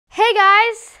Hey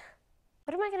guys!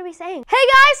 What am I going to be saying? Hey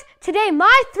guys! Today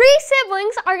my 3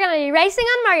 siblings are going to be racing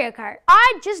on Mario Kart.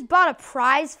 I just bought a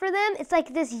prize for them. It's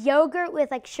like this yogurt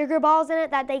with like sugar balls in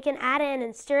it that they can add in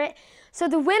and stir it. So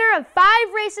the winner of 5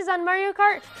 races on Mario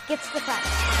Kart gets the prize.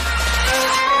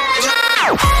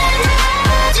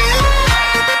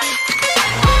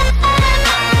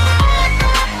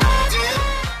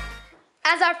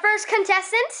 As our first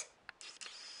contestant,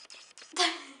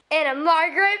 Anna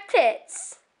Margaret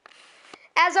Pitts.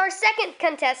 As our second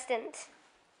contestant,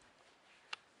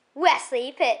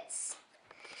 Wesley Pitts.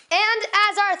 And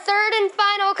as our third and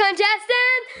final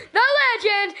contestant, the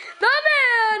legend, the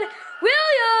man,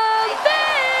 William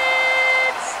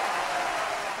Pitts!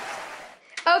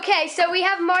 Okay, so we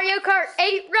have Mario Kart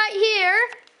 8 right here.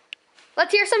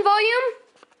 Let's hear some volume.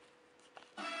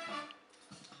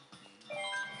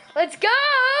 Let's go!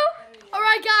 All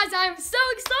right, guys, I'm so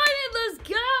excited. Let's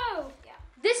go!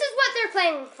 This is what they're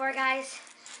playing for, guys.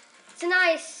 It's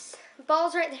nice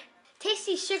balls right there.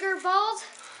 Tasty sugar balls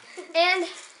and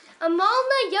a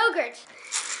Malna yogurt.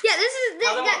 Yeah, this is this.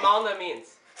 Tell them what Malna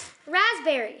means.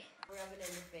 Raspberry. I'm gonna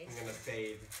bathe in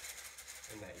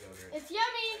that yogurt. It's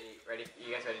yummy. Ready?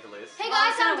 You guys ready to lose? Hey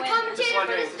guys, I'm the commentator for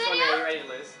this Are video. you ready to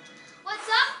lose? What's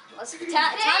up? Let's They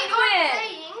time to are win.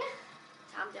 playing.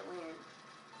 Time to win.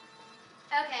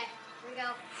 Okay, here we go.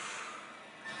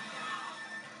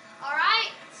 All right,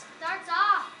 starts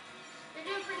off. They're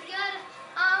doing pretty good.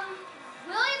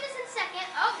 William is in second.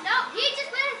 Oh no, he just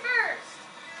went in first.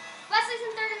 Wesley's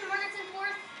in third and Margaret's in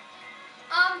fourth.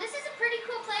 This is a pretty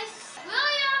cool place.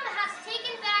 William has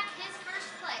taken back his first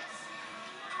place.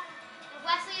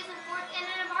 Wesley is in fourth, and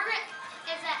Anna Margaret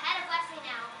is ahead of Wesley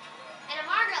now. Anna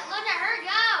Margaret, look at her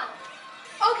go.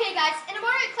 Okay, guys, Anna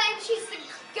Margaret claims she's the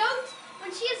GOAT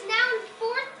when she is now in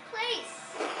fourth place.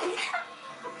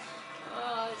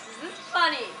 Oh, this is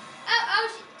funny. Oh,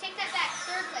 she take that back,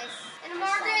 third place. And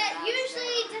Margaret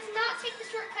usually does not take the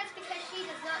shortcuts because she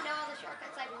does not know all the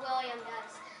shortcuts like William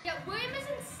does. Yeah, William is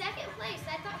in second place.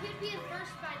 I thought he'd be in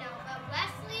first by now, but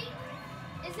Wesley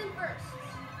is in first.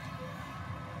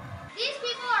 These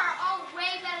people are all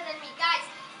way better than me. Guys,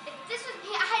 if this was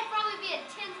me, I'd probably be in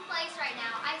 10th place right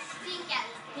now. I stink at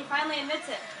this game. He finally admits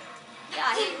it.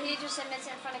 Yeah, he just admits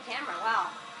it in front of camera.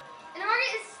 Wow. And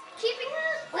Margaret is keeping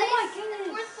her place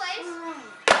in fourth place.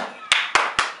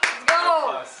 Let's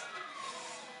go. Close.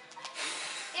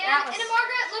 And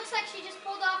Margaret looks like she just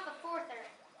pulled off a fourther.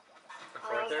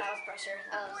 Oh, that was pressure.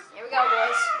 Here we go,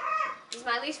 boys. This is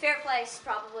my least favorite place,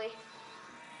 probably.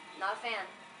 Not a fan.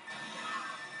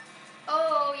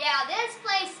 Oh yeah, this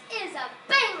place is a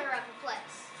banger of a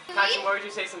place. Paxton, what would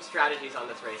you say some strategies on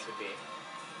this race would be?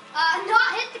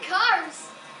 Not hit the cars.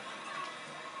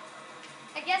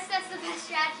 I guess that's the best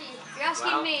strategy. If you're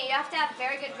asking me, you have to have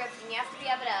very good drifting. You have to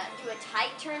be able to do a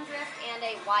tight turn drift and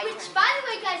a wide turn drift. By the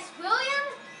way, guys, William,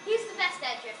 he's the best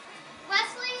at drift.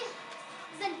 Wesley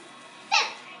is in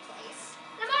 5th place.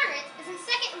 And Margaret is in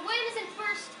 2nd, and William is in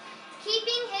 1st,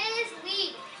 keeping his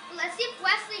lead. Let's see if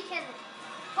Wesley can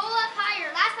pull up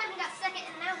higher. Last time he got 2nd,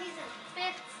 and now he's in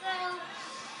 5th, so...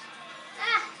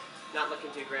 Not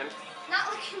looking too grim.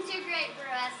 Not looking too great for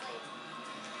Wesley.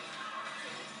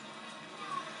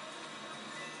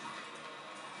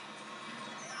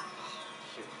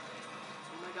 Shoot.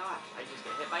 Oh my gosh, I just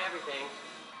get hit by everything.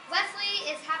 Wesley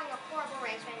is having a horrible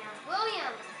race right now.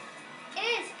 William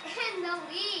is in the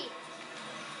lead.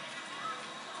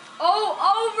 Oh,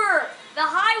 over the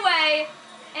highway,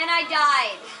 and I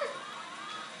died.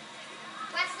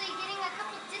 Wesley getting a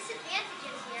couple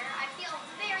disadvantages here. I feel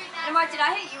very bad. And Mark, did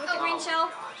I hit you with the green shell?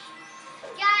 Gosh.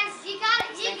 Guys, you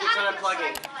gotta feel sorry for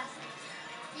unplugging. Wesley.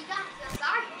 You gotta feel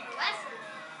sorry for Wesley.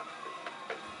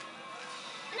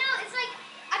 No, it's like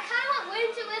I kind of want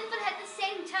William to win, but at the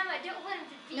same time, I don't want him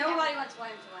to beat Nobody wants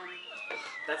William to win.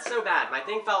 That's so bad. My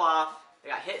thing fell off.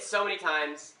 I got hit so many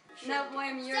times. No,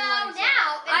 William, you're So the one.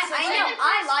 now, I know,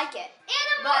 I like it.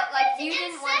 Anna But like Margaret's you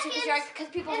in didn't want to second, because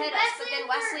people and hit us. But Wesley then in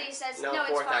Wesley third. says No, no,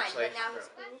 it's fourth, fine. actually. But now he's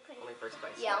Only first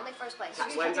place. yeah, only first place.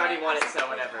 When's already won it, so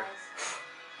whatever.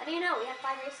 How do you know? We have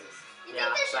 5 races. You Yeah,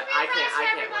 think there should but be a I prize can't- for I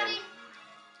can't everybody? win.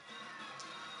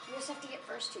 You just have to get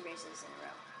first 2 races in a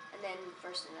row, and then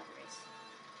first in another race.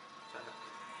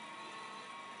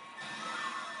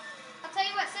 I'll tell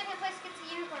you what, 2nd place gets a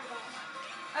unicorn ball.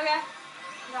 Okay.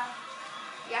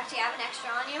 You actually have an extra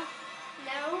on you?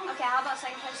 No. Okay, how about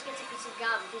 2nd place gets a piece of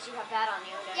gum because you have that on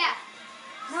you? Don't Yeah.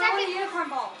 You? No, I want a unicorn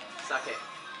ball. Suck it.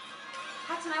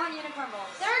 Paxton, I want unicorn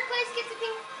balls. 3rd place gets a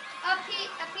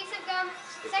piece of gum.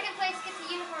 2nd place gets a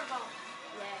unicorn ball.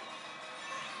 Yeah.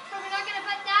 But we're not gonna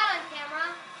put that on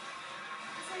camera.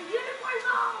 It's a unicorn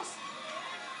balls.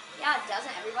 Yeah,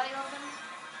 doesn't everybody love them?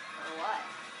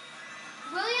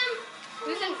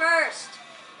 first.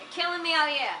 You're killing me out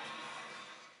here.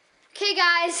 Okay,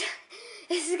 guys,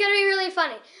 this is gonna be really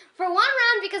funny. For one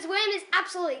round, because William is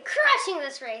absolutely crushing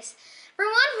this race. For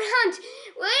one round,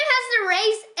 William has to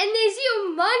race in these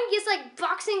humongous like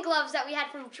boxing gloves that we had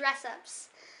from dress-ups.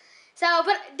 So,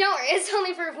 but don't worry, it's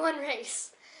only for one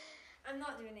race. I'm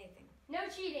not doing anything. No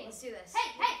cheating. Let's do this.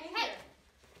 Hey!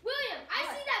 William, I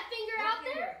see that finger out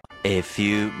there. A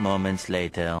few moments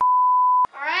later.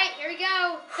 All right, here we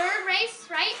go. Third race,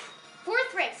 right?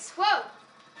 Fourth race. Whoa.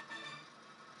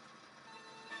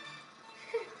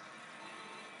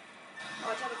 Oh,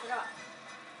 I totally forgot.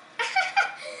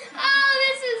 Oh,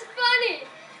 this is funny.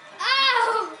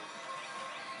 Oh,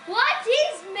 what?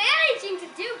 He's managing to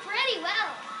do pretty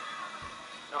well.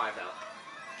 No, I fell.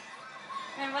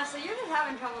 Man, Wesley, you're just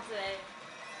having trouble today.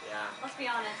 Yeah. Let's be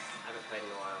honest. I haven't played in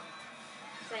a while.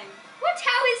 Same. What?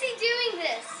 How is he doing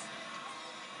this?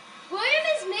 William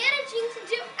is managing to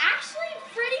do actually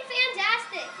pretty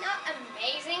fantastic. Not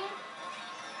amazing,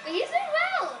 but he's doing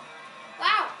well.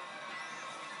 Wow.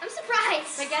 I'm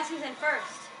surprised. But guess who's in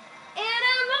first?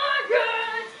 Anna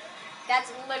Margaret!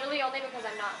 That's literally only because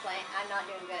I'm not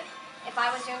doing good. If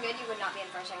I was doing good, you would not be in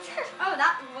first. Oh,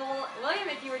 well, William,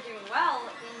 if you were doing well,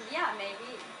 then yeah,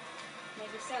 maybe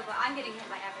so. But I'm getting hit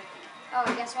by everything. Oh,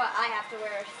 and guess what? I have to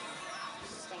wear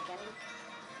stinking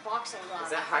boxing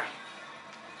gloves. Is that hard?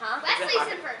 Huh? Wesley's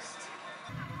in first.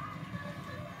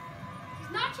 He's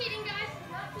not cheating, guys.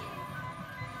 He's not cheating.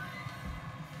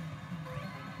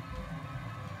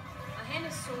 My hand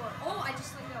is sore. Oh, I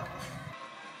just let go.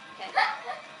 Okay.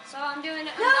 So I'm not doing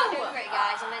great,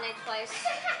 guys. I'm in 8th place.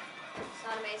 It's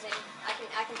not amazing. I can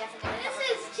definitely recover. This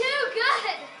is too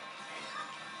good.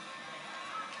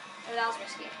 Oh, that was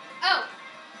risky. Oh,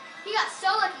 he got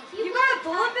so lucky. You got a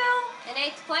bullet bill? In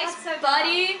 8th place, That's so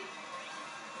buddy.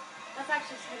 That's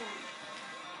actually so dumb.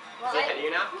 Well, Is it hitting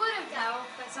you now? Would have done. no,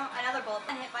 but another bullet.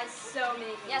 I'm hit by so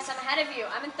many things. Yes, I'm ahead of you.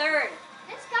 I'm in 3rd.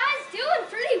 This guy's doing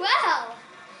pretty well.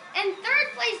 And 3rd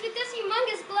place with this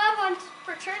humongous glove on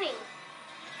for turning.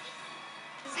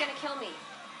 This is gonna kill me.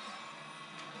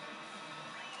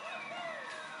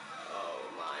 Oh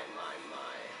my.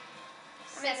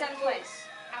 I'm in 7th place.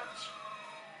 Ouch.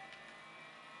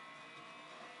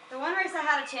 The one race I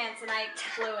had a chance and I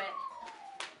blew it.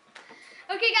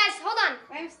 Okay, guys, hold on.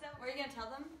 Were you gonna tell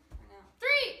them? Or no?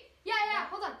 3. Yeah,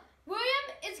 hold on. William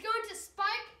is going to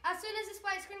spike, as soon as the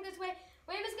spike screen goes away,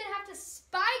 William is going to have to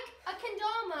spike a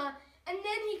kendama, and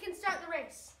then he can start the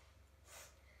race.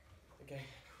 Okay.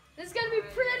 This is going to be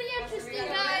pretty interesting,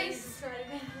 guys.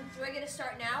 Do I get to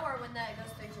start now or when that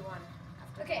goes 3, 2, 1?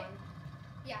 Okay.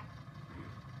 Yeah.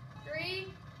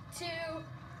 3, 2,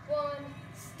 1,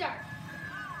 start.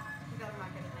 You better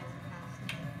not get it nice and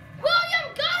fast. William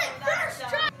got it first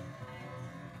try.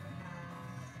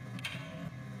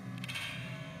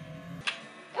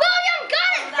 William got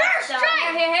it first try.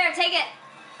 Here, take it.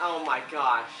 Oh my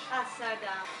gosh. That's so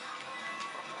dumb.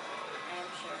 I am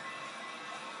sure.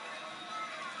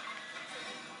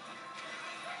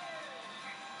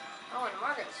 Oh, and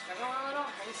Margaret's struggling a little,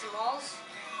 hitting some walls.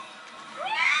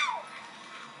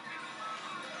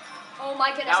 Oh my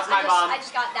goodness! That was my bomb. I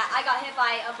just got that. I got hit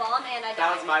by a bomb and I died.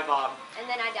 That was my bomb. And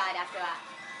then I died after that.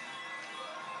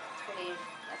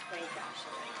 That's pretty trash.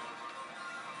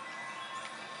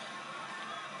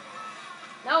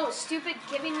 No, stupid!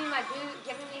 Giving me my boot,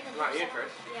 giving me the. Come on, you in first.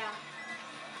 Yeah.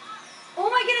 Oh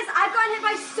my goodness! I've gotten hit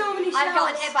by so many shells. I've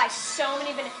gotten hit by so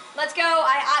many. Let's go!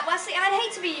 Wesley, I'd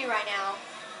hate to be you right now.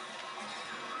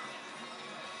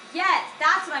 Yes,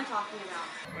 that's what I'm talking about.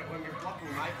 Wait, when you're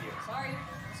blocking my view. Sorry,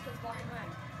 this kid's blocking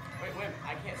mine. Wait,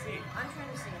 I can't see. I'm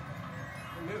trying to see.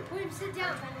 Move. William, sit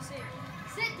down. I'm trying to see.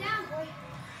 Sit down, boy.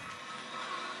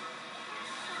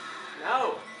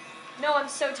 No. No,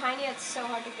 I'm so tiny, it's so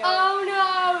hard to go. Oh,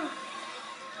 no.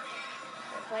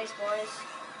 Third place, boys.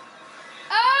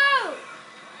 Oh!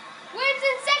 William's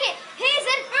in second. He's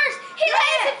in first. He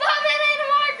lays the bomb in Anna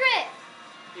Margaret.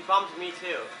 He bombed me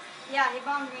too. Yeah, he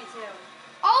bombed me too.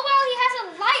 All while he has a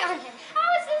light on him. How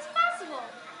is this possible?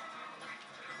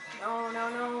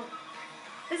 No.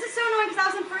 This is so annoying because I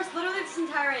was in first literally this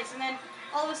entire race, and then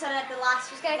all of a sudden at the last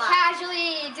Just gonna lap.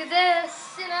 casually do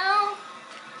this, you know?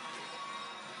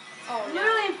 Oh,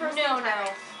 literally in first. No. I'm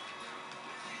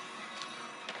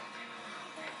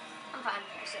fine.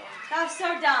 That was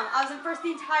so dumb. I was in first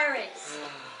the entire race.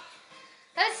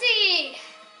 Let's see.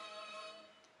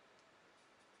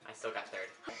 I still got 3rd.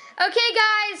 Okay,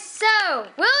 guys, so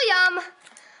William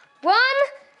won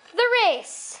the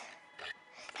race.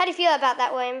 How do you feel about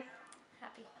that, William?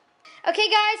 Happy. Okay,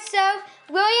 guys, so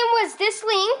William was this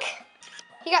link.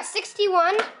 He got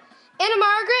 61. Anna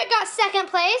Margaret got 2nd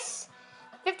place.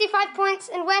 55 points,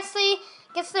 and Wesley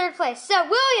gets 3rd place. So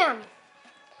William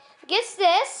gets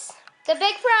this, the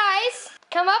big prize.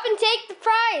 Come up and take the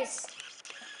prize.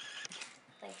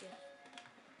 Thank you.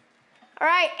 All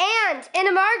right, and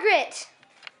Anna Margaret,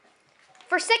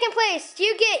 for 2nd place,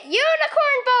 you get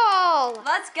unicorn ball.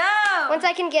 Let's go. Once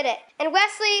I can get it. And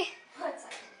Wesley, 1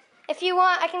 second. if you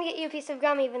want, I can get you a piece of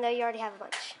gum even though you already have a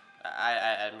bunch.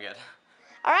 I'm good.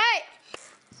 All right.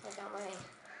 So I got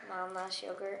my mom last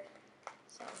yogurt.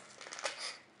 So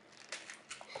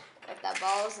if that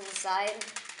ball is inside,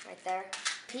 right there.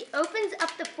 He opens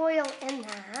up the foil in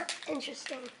that.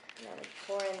 Interesting. And then we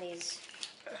pour in these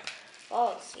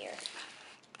balls here.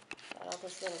 Got all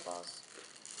these little balls.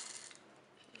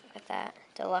 Look at that.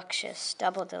 Deluxious,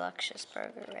 double deluxious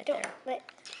burger right Don't there. let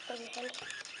go of your hand.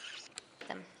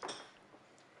 Them.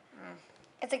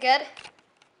 Is it good?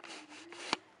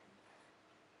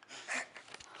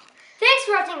 Thanks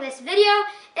for watching this video.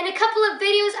 In a couple of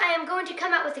videos, I am going to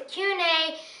come out with a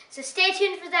Q&A, so stay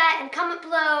tuned for that and comment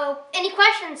below any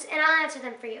questions and I'll answer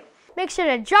them for you. Make sure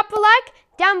to drop a like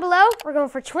down below. We're going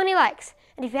for 20 likes.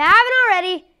 And if you haven't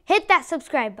already, hit that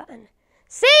subscribe button.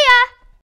 See ya!